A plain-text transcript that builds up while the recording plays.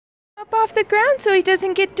Up off the ground so he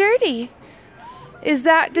doesn't get dirty. Is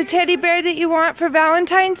that the teddy bear that you want for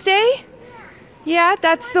Valentine's Day? Yeah,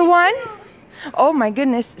 that's the one? Oh my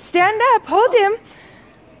goodness. Stand up. Hold him.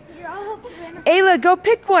 Ayla, go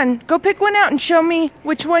pick one. Go pick one out and show me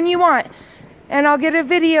which one you want. And I'll get a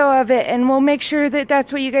video of it and we'll make sure that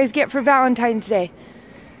that's what you guys get for Valentine's Day.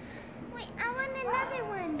 Wait, I want another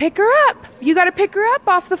one. Pick her up. You got to pick her up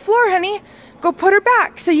off the floor, honey. Go put her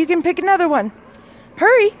back so you can pick another one.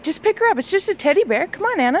 Hurry, just pick her up. It's just a teddy bear. Come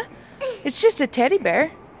on, Anna. It's just a teddy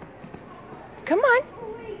bear. Come on.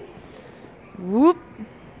 Whoop,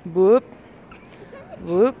 whoop,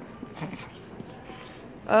 whoop.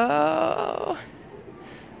 Oh.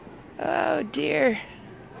 Oh, dear.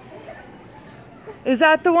 Is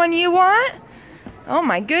that the one you want? Oh,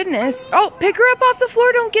 my goodness. Oh, pick her up off the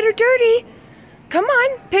floor. Don't get her dirty. Come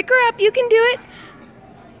on, pick her up. You can do it.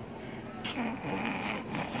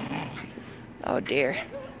 Oh, dear.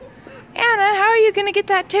 Anna, how are you going to get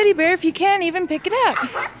that teddy bear if you can't even pick it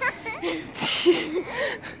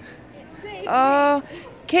up?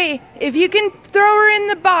 Okay, if you can throw her in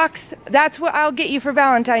the box, that's what I'll get you for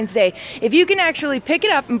Valentine's Day. If you can actually pick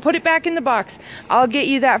it up and put it back in the box, I'll get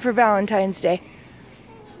you that for Valentine's Day.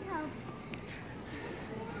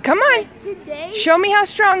 Come on. Like today? Show me how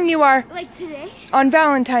strong you are. Like today? On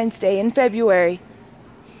Valentine's Day in February.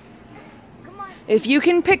 If you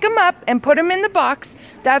can pick them up and put them in the box,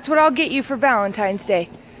 that's what I'll get you for Valentine's Day.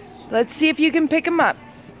 Let's see if you can pick them up.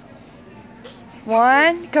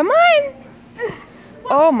 One, come on.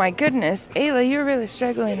 Oh my goodness. Ayla, you're really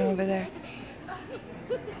struggling over there.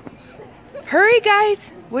 Hurry,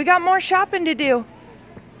 guys. We got more shopping to do.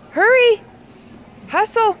 Hurry.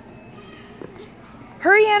 Hustle.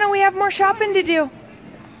 Hurry, Anna, we have more shopping to do.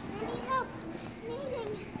 I need help.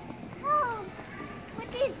 Needing help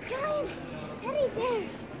with these giant teddy bears.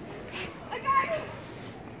 I got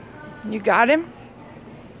him. You got him?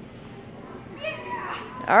 Yeah.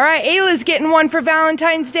 All right, Ayla's getting one for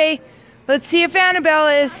Valentine's Day. Let's see if Annabelle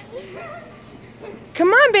is. Come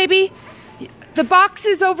on, baby. The box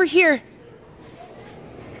is over here.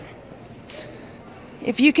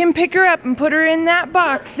 If you can pick her up and put her in that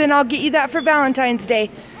box, then I'll get you that for Valentine's Day.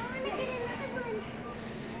 I want to get another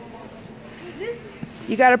one.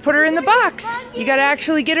 You got to put her in the box. You got to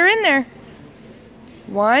actually get her in there.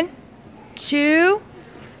 1, 2.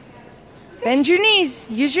 Bend your knees.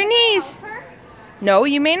 Use your knees. No,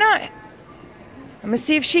 you may not. I'm going to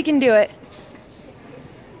see if she can do it.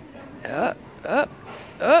 Up, up,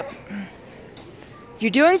 up. You're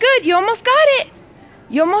doing good. You almost got it.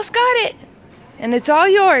 You almost got it. And it's all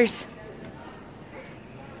yours.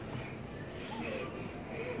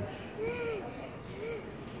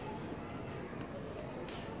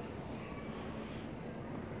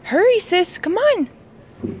 Hurry, sis. Come on.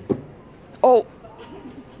 Oh.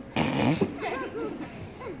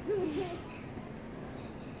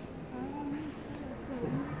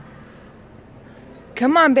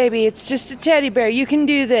 Come on, baby. It's just a teddy bear. You can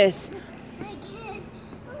do this. I can't.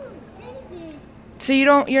 Oh, teddy bears. So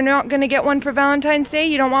you're not gonna get one for Valentine's Day?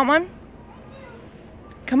 You don't want one?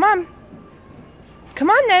 Come on. Come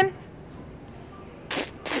on then.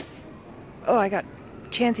 Oh, I got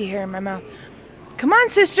Chansey hair in my mouth. Come on,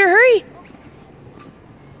 sister, hurry.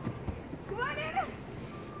 Come on, Anna.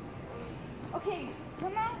 Okay,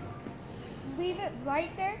 come on. Leave it right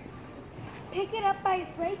there. Pick it up by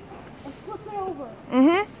its legs and flip it over.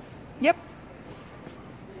 Mm-hmm. Yep.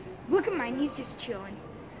 Look at mine. He's just chilling.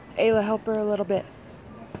 Ayla, help her a little bit.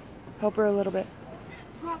 Help her a little bit.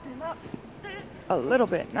 Prop him up. A little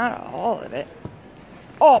bit, not all of it.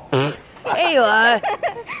 Oh, Ayla.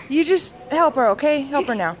 You just help her, okay? Help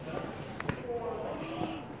her now.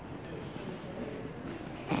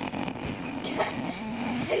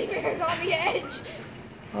 Teddy bear's on the edge.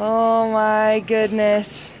 Oh my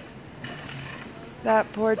goodness.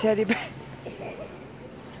 That poor teddy bear.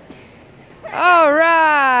 All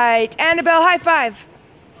right. Annabelle, high five.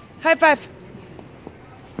 High five.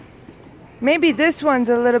 Maybe this one's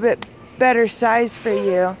a little bit better size for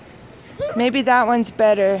you. Maybe that one's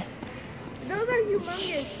better. Those are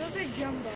humongous. Those are jumbo.